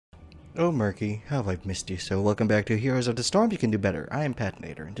Oh Murky, how have I missed you so? Welcome back to Heroes of the Storm. You can do better. I am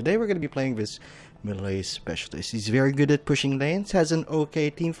Patinator, and today we're going to be playing this melee specialist. He's very good at pushing lanes, has an okay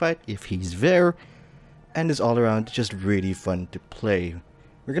team fight if he's there, and is all around just really fun to play.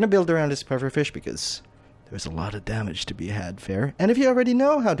 We're going to build around this pufferfish because there's a lot of damage to be had there. And if you already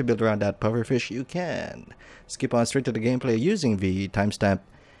know how to build around that pufferfish, you can skip on straight to the gameplay using the timestamp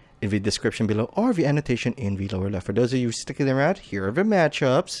in the description below or the annotation in the lower left. For those of you sticking around, here are the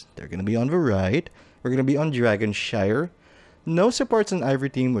matchups. They're going to be on the right. We're going to be on Dragon Shire. No supports in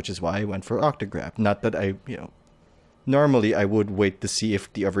Ivory team, which is why I went for Octograph. Not that normally I would wait to see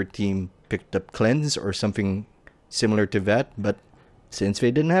if the other team picked up Cleanse or something similar to that, but since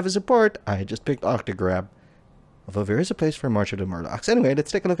they didn't have a support, I just picked Octograph. Although there is a place for March of the Murlocs. Anyway,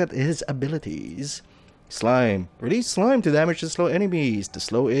 let's take a look at his abilities. Slime. Release slime to damage the slow enemies. The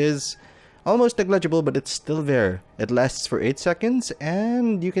slow is almost negligible, but it's still there. It lasts for 8 seconds,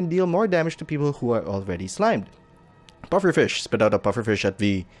 and you can deal more damage to people who are already slimed. Pufferfish. Spit out a pufferfish at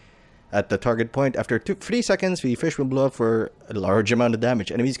the target point. After 3 seconds, the fish will blow up for a large amount of damage.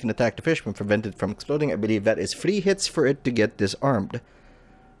 Enemies can attack the fish and prevent it from exploding. I believe that is 3 hits for it to get disarmed.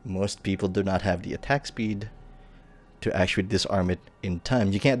 Most people do not have the attack speed to actually disarm it in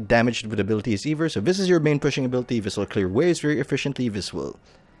time. You can't damage it with abilities either, so this is your main pushing ability. This will clear waves very efficiently. This will...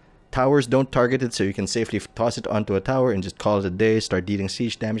 Towers don't target it, so you can safely toss it onto a tower and just call it a day, start dealing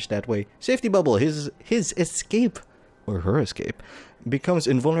siege damage that way. Safety bubble, his escape, or her escape, becomes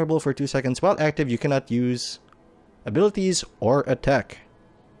invulnerable for 2 seconds. While active, you cannot use abilities or attack.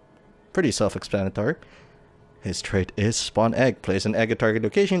 Pretty self-explanatory. His trait is Spawn Egg. Place an egg at target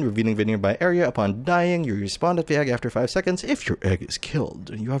location, revealing the nearby area. Upon dying, you respawn at the egg after 5 seconds. If your egg is killed,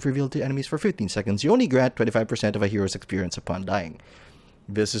 you have revealed to enemies for 15 seconds. You only grant 25% of a hero's experience upon dying.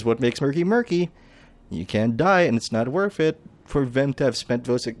 This is what makes Murky murky. You can't die, and it's not worth it for them to have spent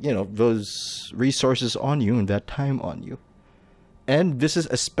those resources on you and that time on you. And this is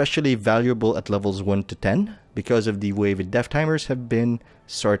especially valuable at levels 1 to 10 because of the way the death timers have been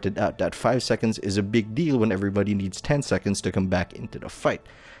sorted out. That 5 seconds is a big deal when everybody needs 10 seconds to come back into the fight.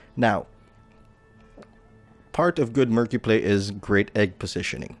 Now, part of good Murky play is great egg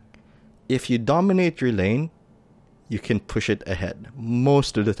positioning. If you dominate your lane, you can push it ahead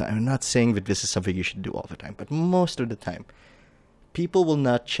most of the time. I'm not saying that this is something you should do all the time, but most of the time, people will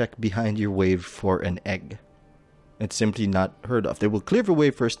not check behind your wave for an egg. It's simply not heard of. They will clear the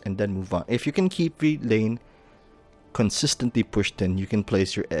wave first and then move on. If you can keep the lane consistently pushed in, you can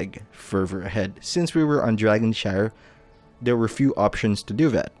place your egg further ahead. Since we were on Dragon Shire, there were few options to do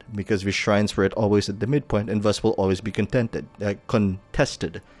that because the shrines were always at the midpoint and thus will always be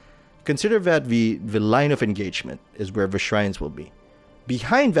contested. Consider that the line of engagement is where the shrines will be.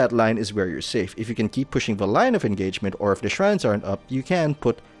 Behind that line is where you're safe. If you can keep pushing the line of engagement, or if the shrines aren't up, you can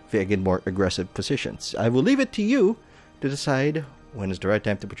put the egg in more aggressive positions. I will leave it to you to decide when is the right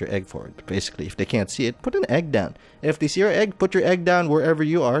time to put your egg forward. But basically, if they can't see it, put an egg down. If they see your egg, put your egg down wherever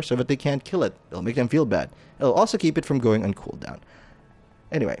you are so that they can't kill it. It'll make them feel bad. It'll also keep it from going on cooldown.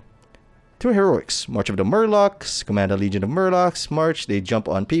 Anyway, to heroics. March of the Murlocs. Command a legion of Murlocs. March, they jump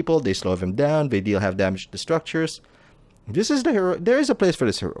on people, they slow them down, they deal half damage to structures. This is the hero. There is a place for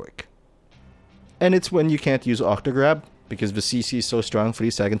this heroic. And it's when you can't use Octograb, because the CC is so strong, 3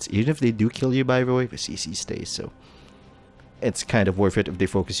 seconds. Even if they do kill you, by the way, the CC stays, so it's kind of worth it if they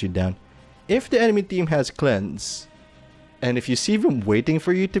focus you down. If the enemy team has Cleanse, and if you see them waiting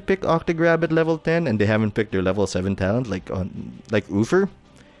for you to pick Octograb at level 10, and they haven't picked their level 7 talent, like Ufer,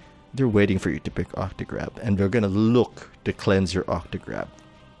 they're waiting for you to pick Octograb, and they're gonna look to cleanse your Octograb.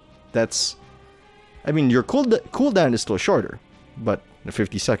 That's... I mean, your cooldown is still shorter, but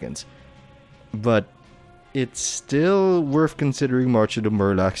 50 seconds. But it's still worth considering March of the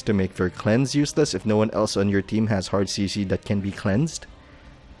Murlocs to make their cleanse useless if no one else on your team has hard CC that can be cleansed.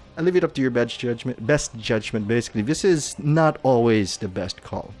 I'll leave it up to your best judgment. Basically, this is not always the best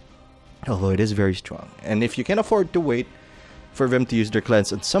call, although it is very strong. And if you can afford to wait for them to use their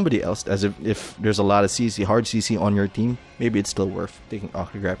cleanse on somebody else, as if there's a lot of CC, hard CC on your team, maybe it's still worth taking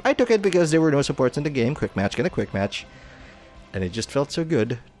Octograb. I took it because there were no supports in the game. Quick match, get a quick match. And it just felt so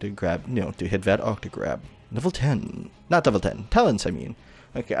good to grab, to hit that Octograb. Level 10. Not level 10. Talents, I mean.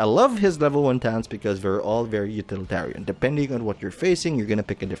 Okay, I love his level 1 talents because they're all very utilitarian. Depending on what you're facing, you're going to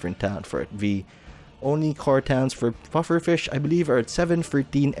pick a different talent for it. The only core talents for Pufferfish, I believe, are at 7,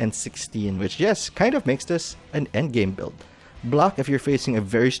 13, and 16, which, yes, kind of makes this an endgame build. Block if you're facing a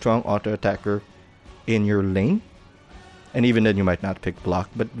very strong auto-attacker in your lane. And even then, you might not pick block,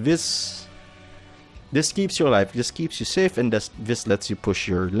 but this keeps you alive, this keeps you safe, and this lets you push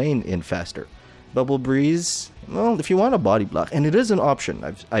your lane in faster. Bubble Breeze, well, if you want a body block, and it is an option.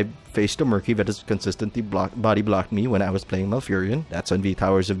 I've faced a Murky that has consistently body blocked me when I was playing Malfurion. That's on the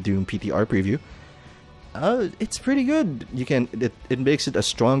Towers of Doom PTR preview. It's pretty good. It makes it a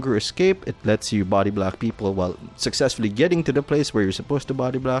stronger escape. It lets you body block people while successfully getting to the place where you're supposed to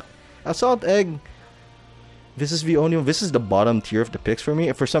body block. Assault Egg. This is the bottom tier of the picks for me.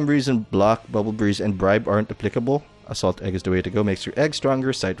 If for some reason Block, Bubble Breeze, and Bribe aren't applicable, Assault Egg is the way to go. Makes your egg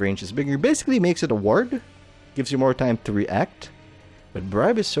stronger, sight range is bigger. Basically makes it a ward. Gives you more time to react. But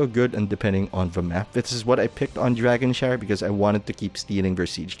Bribe is so good and depending on the map. This is what I picked on Dragon Shire because I wanted to keep stealing their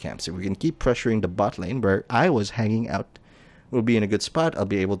siege camps. So we can keep pressuring the bot lane where I was hanging out. We'll be in a good spot. I'll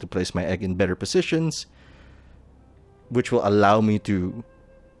be able to place my egg in better positions, which will allow me to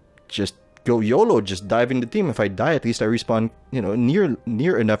just go YOLO, just dive in the team. If I die, at least I respawn,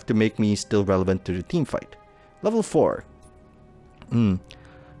 near enough to make me still relevant to the team fight. Level 4.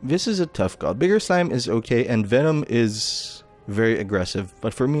 This is a tough call. Bigger Slime is okay, and Venom is very aggressive.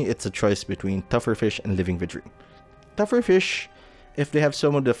 But for me, it's a choice between Pufferfish and Living the Dream. Pufferfish, if they have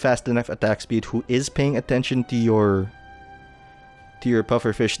someone with a fast enough attack speed who is paying attention to your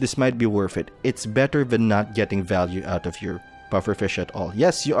Pufferfish, this might be worth it. It's better than not getting value out of your Pufferfish at all.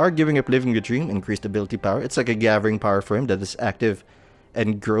 Yes, you are giving up Living the Dream, increased ability power. It's like a gathering power for him that is active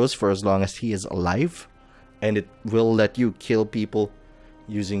and grows for as long as he is alive. And it will let you kill people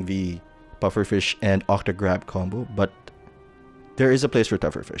using the Pufferfish and Octograb combo. But there is a place for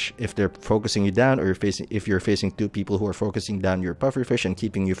Pufferfish. If they're focusing you down, or if you're facing two people who are focusing down your Pufferfish and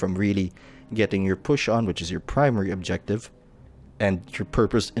keeping you from really getting your push on, which is your primary objective and your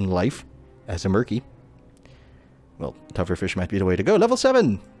purpose in life as a Murky, well, Pufferfish might be the way to go. Level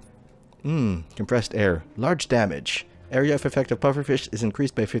 7! Compressed air. Large damage. Area of effect of Pufferfish is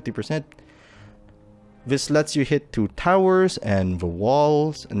increased by 50%. This lets you hit 2 towers and the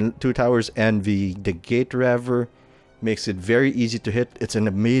walls, and 2 towers and the gate rather. Makes it very easy to hit. It's an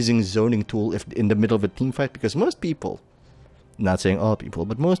amazing zoning tool if in the middle of a team fight, because most people, not saying all people,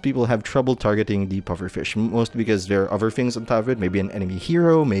 but most people have trouble targeting the Pufferfish. Mostly because there are other things on top of it. Maybe an enemy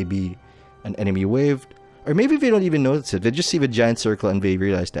hero, maybe an enemy wave. Or maybe they don't even notice it. They just see the giant circle and they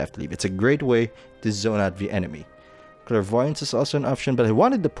realize they have to leave. It's a great way to zone out the enemy. Clairvoyance is also an option, but I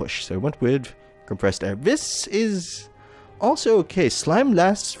wanted to push, so I went with Compressed Air. This is also okay. Slime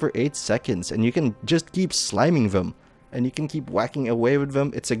lasts for 8 seconds, and you can just keep sliming them. And you can keep whacking away with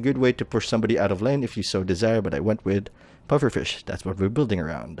them. It's a good way to push somebody out of lane if you so desire, but I went with Pufferfish. That's what we're building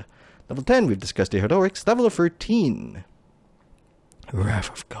around. Level 10, we've discussed the heroics. Level 13.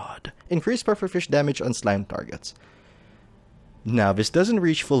 Wrath of God. Increase Pufferfish damage on slime targets. Now, this doesn't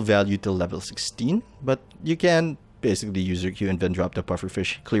reach full value till level 16, but you can basically use your Q and then drop the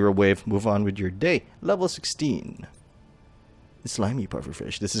Pufferfish, clear a wave, move on with your day. Level 16. The Slimy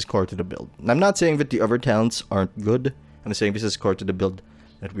Pufferfish. This is core to the build. And I'm not saying that the other talents aren't good. I'm saying this is core to the build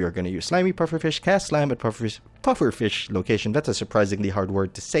that we are going to use. Slimy Pufferfish. Cast Slime at Pufferfish location. That's a surprisingly hard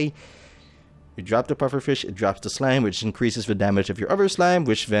word to say. You drop the Pufferfish, it drops the slime, which increases the damage of your other slime,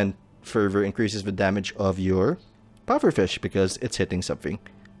 which then further increases the damage of your Pufferfish because it's hitting something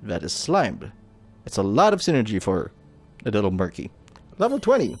that is slimed. It's a lot of synergy for the little Murky. Level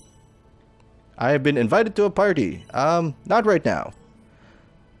 20. I have been invited to a party. Not right now.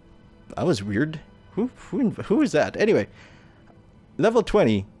 That was weird. Who is that? Anyway, level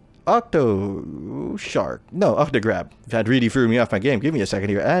 20. Octograb. That really threw me off my game. Give me a second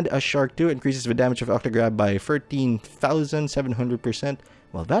here. And a Shark 2 increases the damage of Octograb by 13,700%.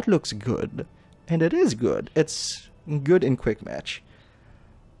 Well, that looks good. And it is good. It's good in quick match.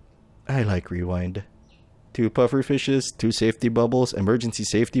 I like Rewind. 2 Pufferfishes, 2 safety bubbles, emergency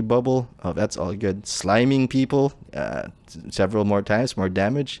safety bubble. Oh, that's all good. Sliming people several more times, more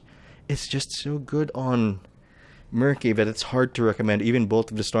damage. It's just so good on Murky that it's hard to recommend even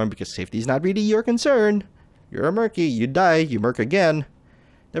Bolt of the Storm because safety is not really your concern. You're a Murky, you die, you Murk again.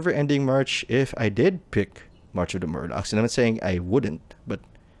 Never Ending March. If I did pick March of the Murlocs, and I'm not saying I wouldn't, but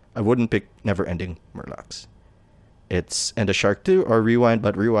I wouldn't pick Never Ending Murlocs. It's and a Shark 2 or Rewind,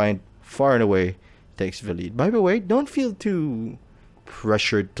 but Rewind far and away takes the lead. By the way, don't feel too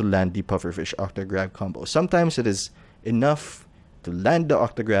pressured to land the Pufferfish Octograb combo. Sometimes it is enough to land the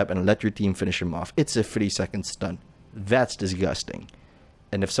Octograb and let your team finish him off. It's a 3-second stun. That's disgusting.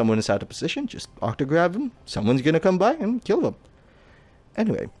 And if someone is out of position, just Octograb him. Someone's gonna come by and kill them.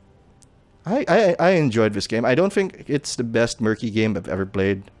 Anyway, I enjoyed this game. I don't think it's the best Murky game I've ever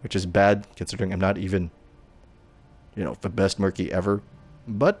played, which is bad considering I'm not even, the best Murky ever.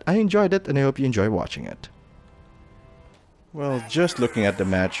 But I enjoyed it, and I hope you enjoy watching it. Well, just looking at the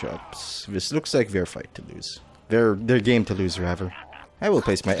matchups, this looks like their fight to lose. Their game to lose, rather. I will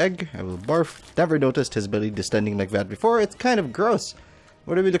place my egg. I will barf. Never noticed his belly distending like that before. It's kind of gross.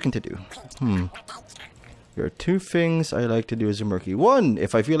 What are we looking to do? There are two things I like to do as a Murky. One,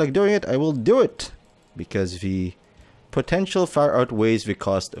 if I feel like doing it, I will do it. Because the potential far outweighs the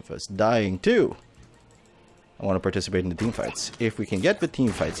cost of us dying. Two, I want to participate in the team fights. If we can get the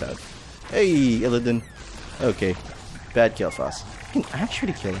team fights out. Hey, Illidan. Okay. Bad Killfoss. You can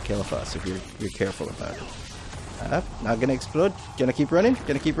actually kill a Killfoss if you're careful about it. Not gonna explode. Gonna keep running?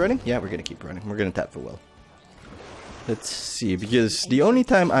 Gonna keep running? Yeah, we're gonna keep running. We're gonna tap the well. Let's see, because the only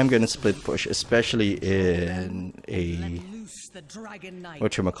time I'm gonna split push, especially in a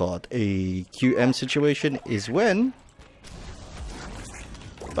whatchamacallit, a QM situation, is when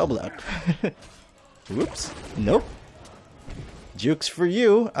bubble out. Whoops. Nope. Jukes for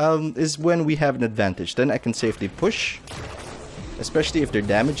you is when we have an advantage. Then I can safely push. Especially if their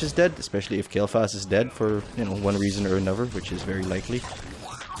damage is dead. Especially if Killfoss is dead for, you know, one reason or another, which is very likely.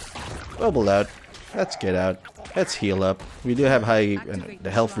 Bubble out. Let's get out. Let's heal up. We do have high...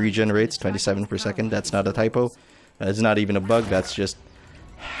 the health regenerates 27 per second. That's not a typo. That's not even a bug. That's just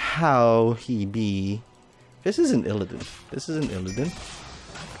how he be. This isn't Illidan. This isn't Illidan.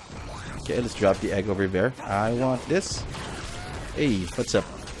 Okay, let's drop the egg over there. I want this. Hey, what's up?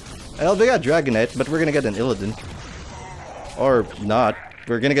 Well, they got Dragonite, but we're gonna get an Illidan. Or not.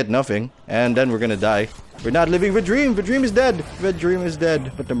 We're gonna get nothing. And then we're gonna die. We're not living the dream! The dream is dead! The dream is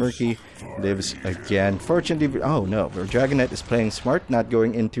dead. But the Murky lives again. Fortunately, oh no. Our Dragonite is playing smart, not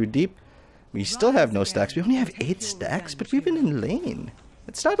going in too deep. We still have no stacks. We only have 8 stacks, but we've been in lane.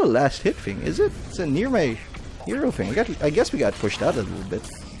 It's not a last hit thing, is it? It's a near my hero thing. I guess we got pushed out a little bit.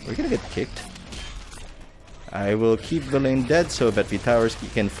 We're gonna get kicked. I will keep the lane dead so that the towers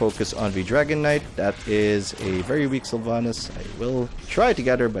can focus on the Dragon Knight. That is a very weak Sylvanas. I will try to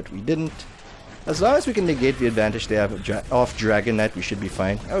get her, but we didn't. As long as we can negate the advantage they have off Dragon Knight, we should be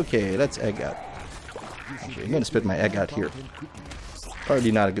fine. Okay, let's egg out. Actually, I'm gonna spit my egg out here.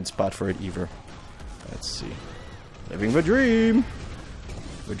 Probably not a good spot for it either. Let's see. Living the dream!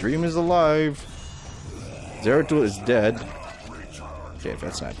 The dream is alive. Zeratul is dead. Okay,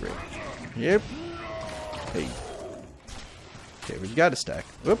 that's not great. Yep. Hey. Okay, we've got a stack.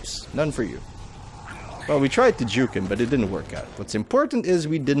 Whoops, none for you. Well, we tried to juke him, but it didn't work out. What's important is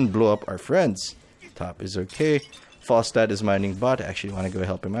we didn't blow up our friends. Top is okay. Falstad is mining bot. I actually want to go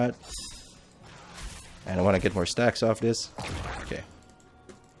help him out. And I want to get more stacks off this. Okay.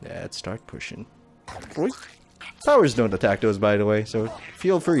 Let's start pushing. Towers don't attack those, by the way, so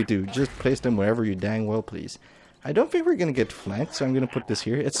feel free to just place them wherever you dang well please. I don't think we're gonna get flanked, so I'm gonna put this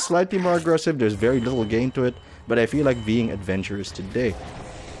here. It's slightly more aggressive, there's very little gain to it, but I feel like being adventurous today.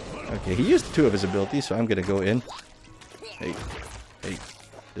 Okay, he used 2 of his abilities, so I'm gonna go in. Hey, hey,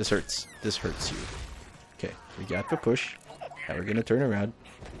 this hurts. This hurts you. Okay, we got the push. Now we're gonna turn around.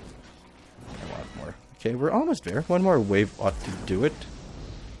 I want more. Okay, we're almost there. One more wave ought to do it.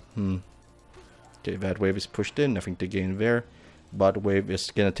 Okay, that wave is pushed in, nothing to gain there. Bot wave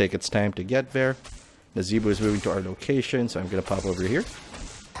is gonna take its time to get there. The Zebu is moving to our location, so I'm gonna pop over here.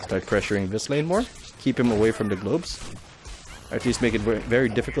 Start pressuring this lane more. Keep him away from the globes. Or at least make it very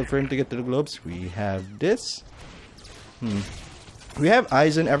difficult for him to get to the globes. We have this. We have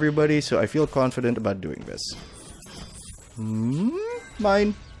eyes on everybody, so I feel confident about doing this.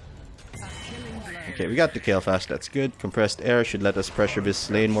 Mine. Okay, we got the Killfoss, that's good. Compressed air should let us pressure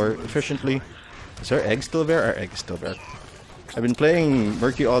this lane more efficiently. Is our egg still there? Our egg is still there. I've been playing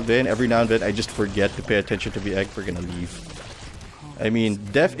Murky all day, and every now and then I just forget to pay attention to the egg. We're gonna leave. I mean,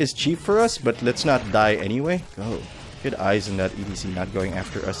 death is cheap for us, but let's not die anyway. Oh, good eyes on that EDC not going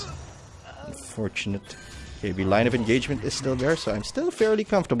after us. Unfortunate. Okay, the line of engagement is still there, so I'm still fairly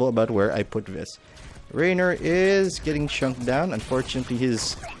comfortable about where I put this. Raynor is getting chunked down. Unfortunately,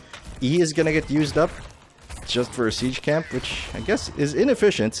 his E is gonna get used up just for a siege camp, which I guess is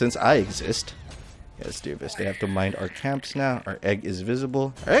inefficient since I exist. Let's do this. They have to mind our camps now. Our egg is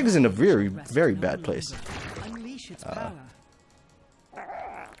visible. Our egg is in a very, very bad place.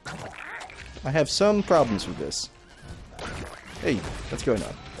 I have some problems with this. Hey, what's going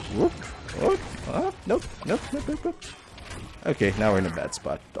on? Whoop, whoop, nope, nope, nope, nope, nope. Okay, now we're in a bad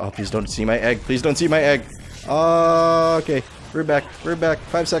spot. Oh, please don't see my egg. Please don't see my egg. Okay, we're back. We're back.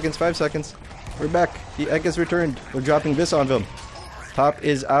 5 seconds, 5 seconds. We're back. The egg has returned. We're dropping this on them. Top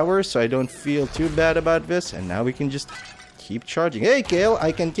is ours, so I don't feel too bad about this. And now we can just keep charging. Hey, Kale,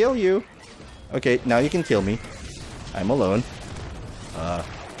 I can kill you. Okay, now you can kill me. I'm alone.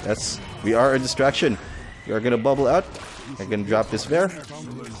 We are a distraction. We are gonna bubble out. I'm gonna drop this there.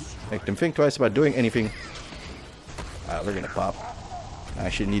 Make them think twice about doing anything. We're gonna pop. I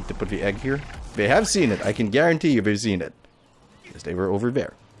actually need to put the egg here. They have seen it. I can guarantee you they've seen it. because they were over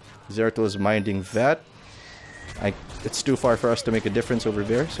there. Zeratul is minding that. It's too far for us to make a difference over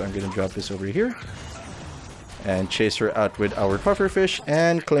there, so I'm going to drop this over here. And chase her out with our Pufferfish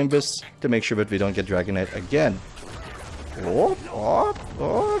and claim this to make sure that we don't get Dragonite again. Oh, oh,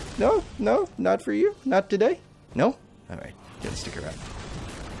 oh, no, no, not for you. Not today. No? Alright, get stick around.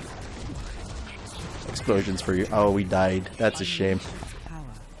 Explosions for you. Oh, we died. That's a shame.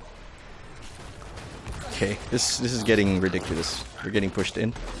 Okay, this is getting ridiculous. We're getting pushed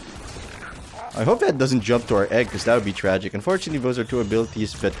in. I hope that doesn't jump to our egg, because that would be tragic. Unfortunately, those are two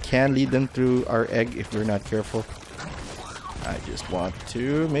abilities that can lead them through our egg if we're not careful. I just want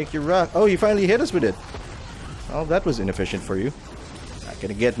to make you rock. Oh, you finally hit us with it. Oh, that was inefficient for you. Not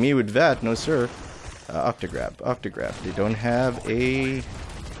gonna get me with that, no sir. Octograb, Octograb. They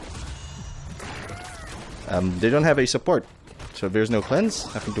don't have a support, so there's no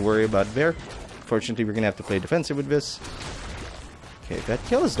cleanse. Nothing to worry about there. Fortunately, we're gonna have to play defensive with this. Okay, that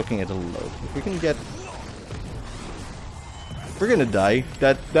kill is looking at a low. If we can get... We're gonna die.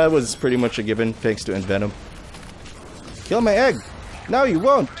 That was pretty much a given, thanks to Envenom. Kill my egg! No, you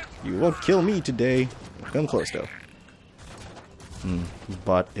won't! You won't kill me today. Come close, though.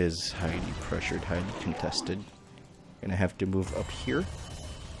 Bot is highly pressured, highly contested. Gonna have to move up here.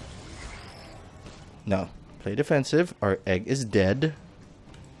 No. Play defensive. Our egg is dead.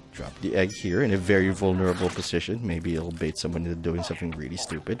 Drop the egg here in a very vulnerable position. Maybe it'll bait someone into doing something really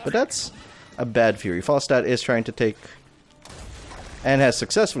stupid. But that's a bad Fury. Falstad is trying to take... and has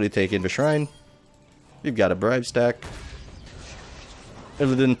successfully taken the Shrine. We've got a bribe stack.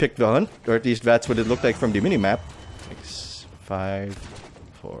 Illidan picked the hunt. Or at least that's what it looked like from the minimap. 6, 5,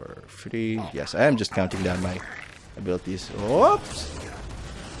 4, 3... Yes, I am just counting down my abilities. Whoops!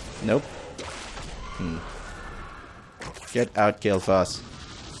 Nope. Get out, Kael'thas.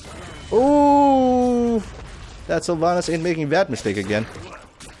 Ooh! That Sylvanas ain't making that mistake again.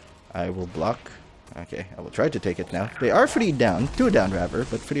 I will block. Okay, I will try to take it now. They are 3 down. 2 down, rather,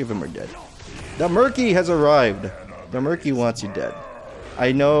 but 3 of them are dead. The Murky has arrived. The Murky wants you dead.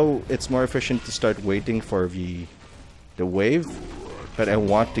 I know it's more efficient to start waiting for the wave, but I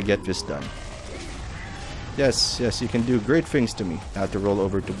want to get this done. Yes, yes, you can do great things to me. Now to roll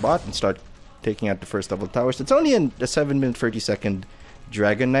over to bot and start taking out the first level towers. It's only in a 7-minute 30-second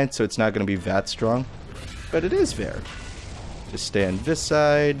Dragon Knight, so it's not going to be that strong. But it is fair. Just stay on this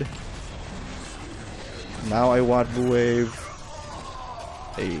side. Now I want the wave.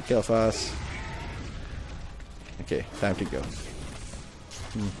 Hey, Kael'thas. Okay, time to go.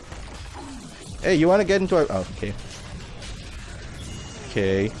 Hey, you want to get into our... Oh, okay.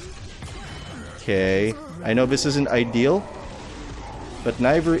 Okay. Okay. I know this isn't ideal, but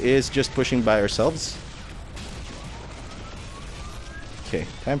neither is just pushing by ourselves. Okay,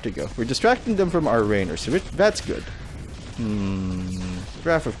 time to go. We're distracting them from our Rainer, so that's good.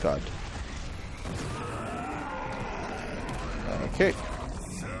 Wrath of God. Okay.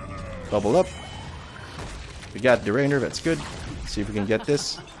 Bubble up. We got the Rainer, that's good. Let's see if we can get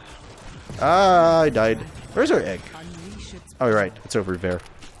this. Ah, I died. Where's our egg? Alright, it's over there.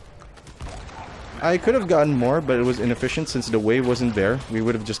 I could have gotten more, but it was inefficient since the wave wasn't there. We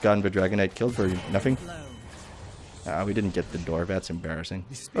would have just gotten the Dragonite killed for nothing. Ah, we didn't get the door. That's embarrassing.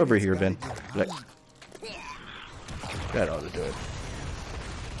 Over here, then. That ought to do it.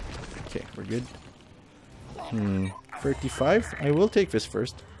 Okay, we're good. 35? I will take this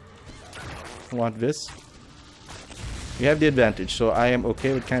first. I want this. We have the advantage, so I am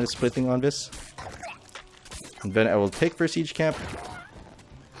okay with kind of splitting on this. And then I will take for Siege Camp.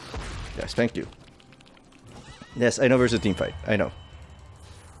 Yes, thank you. Yes, I know there's a team fight. I know.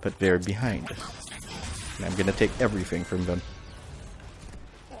 But they're behind. And I'm gonna take everything from them.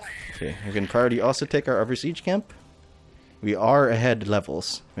 Okay, we can probably also take our other Siege Camp. We are ahead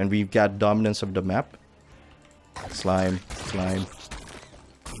levels. And we've got dominance of the map. Slime, slime.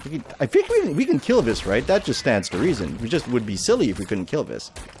 I think we can kill this, right? That just stands to reason. We just would be silly if we couldn't kill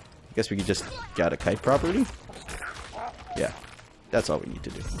this. I guess we could just gotta kite properly. Yeah, that's all we need to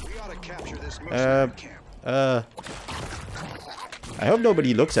do. I hope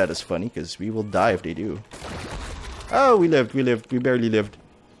nobody looks at us funny, because we will die if they do. Oh, we lived, we barely lived.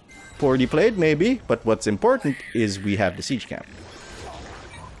 Poorly played, maybe, but what's important is we have the siege camp.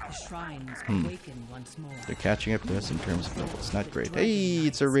 They're catching up to us in terms of levels. Not great. Hey,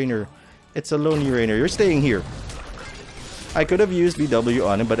 it's a Rainer. It's a lonely Rainer. You're staying here. I could have used BW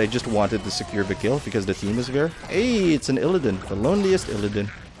on him, but I just wanted to secure the kill because the team is there. Hey, it's an Illidan. The loneliest Illidan.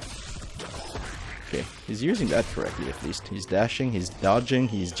 Okay, he's using that correctly at least. He's dashing, he's dodging,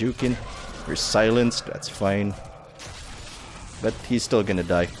 he's juking. We're silenced, that's fine. But he's still gonna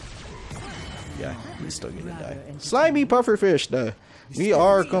die. Yeah, he's still gonna die. Slimy Pufferfish! We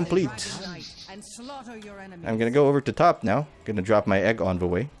are complete. I'm gonna go over to top now. Gonna drop my egg on the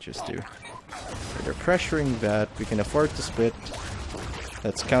way, just to... They're pressuring that. We can afford to split.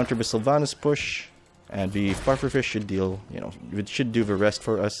 Let's counter the Sylvanas push. And the Pufferfish should deal, you know, it should do the rest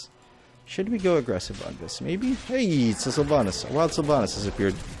for us. Should we go aggressive on this? Maybe? Hey, it's a Sylvanas. A wild Sylvanas has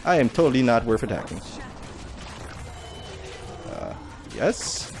appeared. I am totally not worth attacking.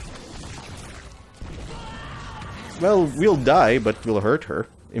 Yes? Well, we'll die, but we'll hurt her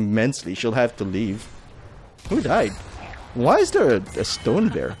immensely. She'll have to leave. Who died? Why is there a stone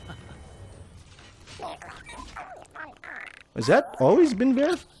there? Has that always been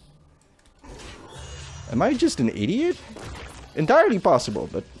there? Am I just an idiot? Entirely possible,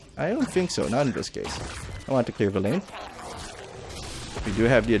 but I don't think so. Not in this case. I want to clear the lane. We do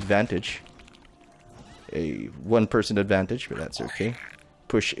have the advantage. A one-person advantage, but that's okay.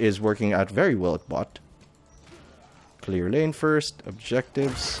 Push is working out very well at bot. Clear lane first.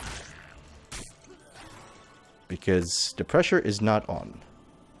 Objectives. Because the pressure is not on.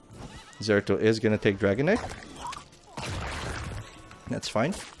 Zeratul is going to take Dragon Knight. That's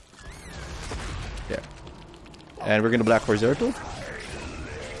fine. Yeah. And we're going to block for Zeratul.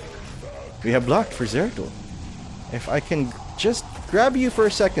 We have blocked for Zeratul. If I can just grab you for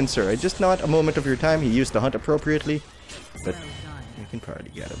a second, sir. I just not a moment of your time. He used the hunt appropriately. But we can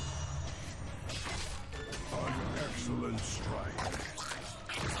probably get him.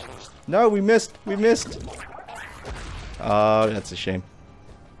 No, we missed. We missed. Oh, that's a shame.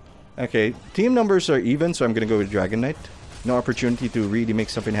 Okay, team numbers are even, so I'm going to go with Dragon Knight. No opportunity to really make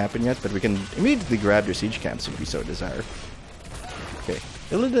something happen yet, but we can immediately grab their siege camps if we so desire. Okay,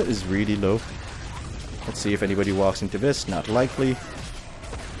 Illidan is really low. Let's see if anybody walks into this. Not likely.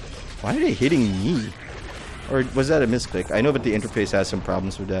 Why are they hitting me? Or was that a misclick? I know that the interface has some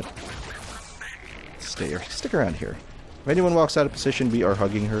problems with that. Stick around here. If anyone walks out of position, we are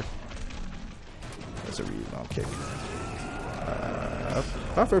hugging her. That's a really long kick.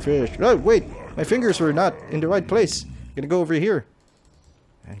 Pufferfish. Oh, wait! My fingers were not in the right place. I'm gonna go over here.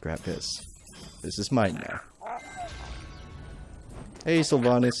 And grab this. This is mine now. Hey,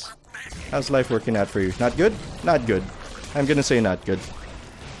 Sylvanas. How's life working out for you? Not good? Not good. I'm gonna say not good.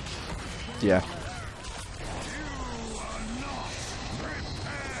 Yeah.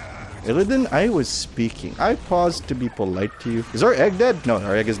 Illidan, I was speaking. I paused to be polite to you. Is our egg dead? No,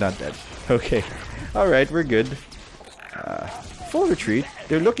 our egg is not dead. Okay. Alright, we're good. Full retreat.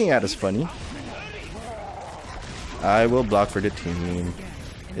 They're looking at us funny. I will block for the team.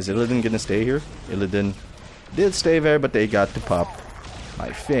 Is Illidan gonna stay here? Illidan did stay there, but they got to pop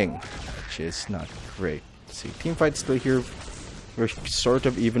my thing, which is not great. Let's see, team fight's still here. We're sort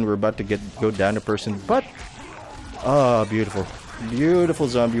of even. We're about to go down a person, but oh, beautiful, beautiful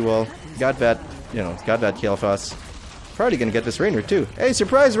zombie wall. Got that, you know, got that kill fast. Probably gonna get this Rainer too. Hey,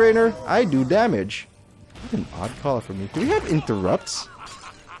 surprise, Rainer! I do damage. What an odd call for me. Do we have interrupts?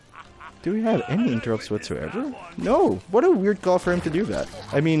 Do we have any interrupts whatsoever? No! What a weird call for him to do that.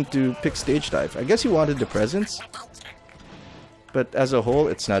 I mean, to pick stage dive. I guess he wanted the presence. But as a whole,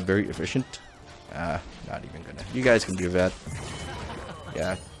 it's not very efficient. Not even gonna. You guys can do that.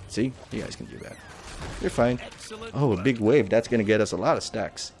 Yeah, see? You guys can do that. You're fine. Oh, a big wave. That's gonna get us a lot of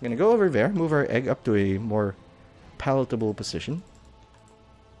stacks. I'm gonna go over there, move our egg up to a more palatable position.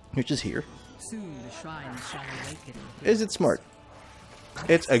 Which is here. Is it smart?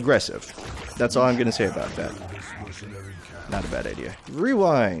 It's aggressive. That's all I'm gonna say about that. Not a bad idea.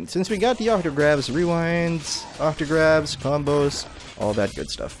 Rewind. Since we got the octograbs, rewinds, octograbs, combos, all that good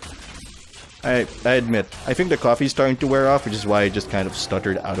stuff. I admit, I think the coffee's starting to wear off, which is why I just kind of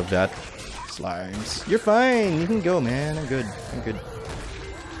stuttered out of that. Slimes. You're fine. You can go, man. I'm good. I'm good.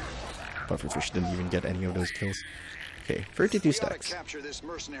 Pufferfish didn't even get any of those kills. Okay, 32 stacks.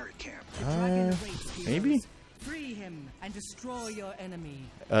 Maybe? Free him and destroy your enemy.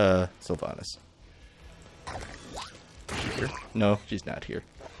 Sylvanas. Here? No, she's not here.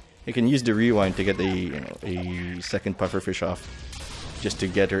 You can use the rewind to get a second Pufferfish off. Just to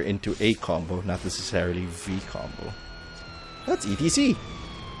get her into a combo, not necessarily V combo. That's ETC.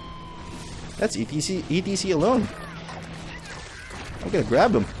 That's ETC alone. I'm gonna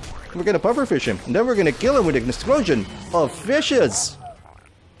grab him. We're gonna Pufferfish him. And then we're gonna kill him with an explosion of fishes.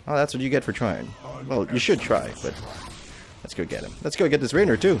 Oh, that's what you get for trying. Well, you should try, but let's go get him. Let's go get this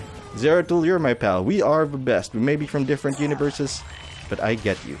Rainer too. Zeratul, you're my pal. We are the best. We may be from different universes, but I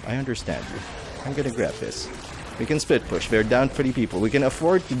get you. I understand you. I'm gonna grab this. We can split push. They're down 20 people. We can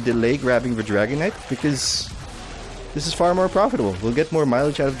afford to delay grabbing the Dragon Knight because this is far more profitable. We'll get more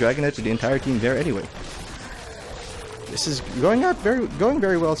mileage out of Dragon Knight with the entire team there anyway. This is going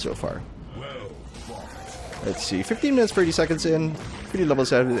very well so far. Let's see, 15 minutes, 30 seconds in. Pretty level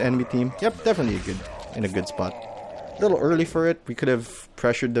set with the enemy team. Yep, definitely in a good spot. A little early for it. We could have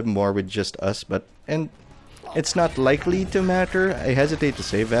pressured them more with just us, and it's not likely to matter. I hesitate to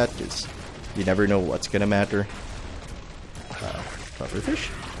say that because you never know what's gonna matter. Pufferfish?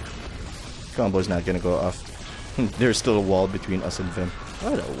 Combo's not gonna go off. There's still a wall between us and them.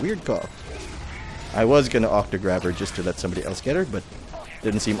 What a weird call. I was gonna octo-grab her just to let somebody else get her, but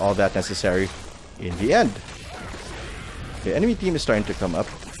didn't seem all that necessary in the end. The enemy team is starting to come up.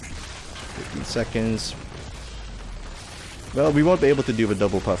 15 seconds. Well, we won't be able to do a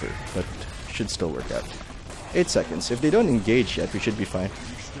double puffer, but should still work out. 8 seconds. If they don't engage yet, we should be fine.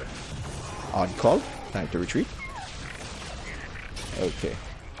 Odd call. Time to retreat. Okay.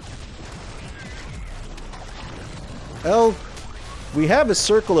 Well, we have a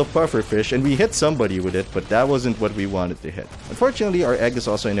circle of pufferfish, and we hit somebody with it, but that wasn't what we wanted to hit. Unfortunately, our egg is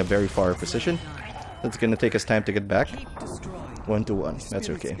also in a very far position. That's gonna take us time to get back. 1-1. That's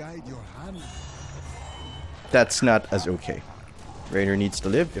okay. That's not as okay. Rainer needs to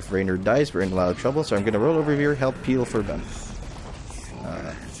live. If Rainer dies, we're in a lot of trouble, so I'm gonna roll over here, help peel for them.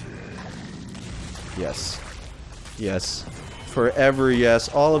 Yes. Yes. Forever yes.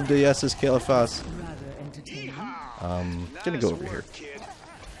 All of the yeses, Kalifas. Gonna go over here.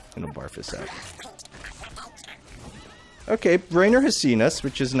 Gonna barf this out. Okay, Rainer has seen us,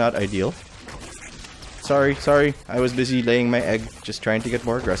 which is not ideal. Sorry. I was busy laying my egg, just trying to get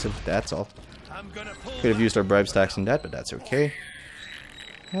more aggressive. That's all. Could have used our bribe stacks in that, but that's okay.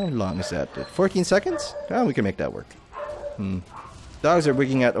 How long is that? 14 seconds? Oh, we can make that work. Dogs are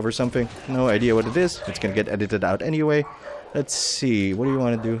wigging out over something. No idea what it is. It's gonna get edited out anyway. Let's see. What do you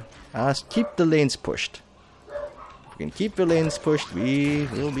want to do? Keep the lanes pushed. If we can keep the lanes pushed, we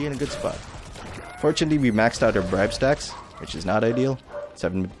will be in a good spot. Fortunately, we maxed out our bribe stacks, which is not ideal.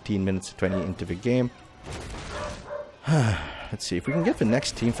 17 minutes 20 into the game. Let's see. If we can get the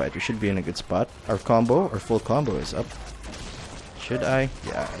next team fight, we should be in a good spot. Our full combo is up. Should I?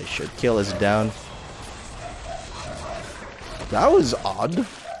 Yeah, I should. Kill is down. That was odd.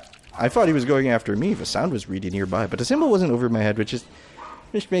 I thought he was going after me. The sound was really nearby, but the symbol wasn't over my head, which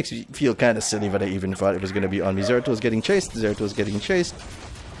makes me feel kind of silly that I even thought it was going to be on me. Zerato's getting chased. Zerato's getting chased.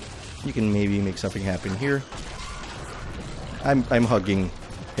 You can maybe make something happen here. I'm hugging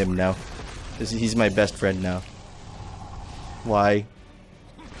him now. He's my best friend now. Why?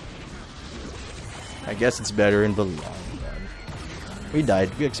 I guess it's better in the long run. We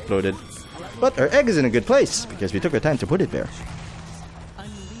died. We exploded. But our egg is in a good place because we took our time to put it there.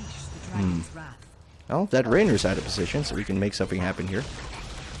 Well, that Rainer's out of position, so we can make something happen here.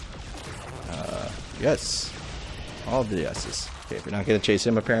 Yes. All the yeses. Okay, we're not going to chase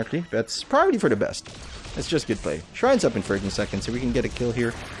him apparently. That's probably for the best. It's just good play. Shrine's up in 13 seconds, so we can get a kill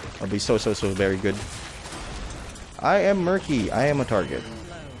here. I'll be so very good. I am Murky. I am a target.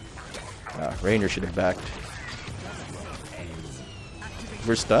 Rainer should have backed.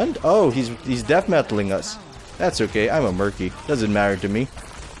 We're stunned? Oh, he's death metaling us. That's okay. I'm a Murky. Doesn't matter to me.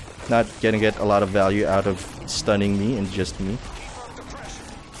 Not gonna get a lot of value out of stunning me and just me.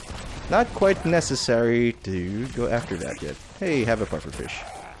 Not quite necessary to go after that yet. Hey, have a pufferfish.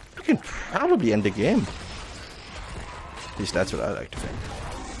 We can probably end the game. At least that's what I like to think.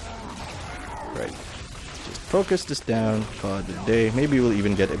 Right. Just focus this down, call it a day. Maybe we'll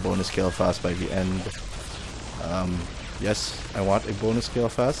even get a bonus kill fast by the end. Yes, I want a bonus kill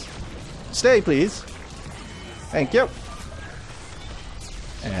fast. Stay, please. Thank you.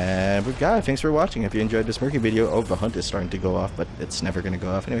 And we're done. Thanks for watching. If you enjoyed this Murky video, oh, the hunt is starting to go off, but it's never going to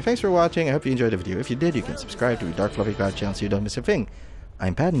go off. Anyway, thanks for watching. I hope you enjoyed the video. If you did, you can subscribe to the Dark Fluffy Cloud channel so you don't miss a thing.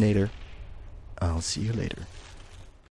 I'm Patinator. I'll see you later.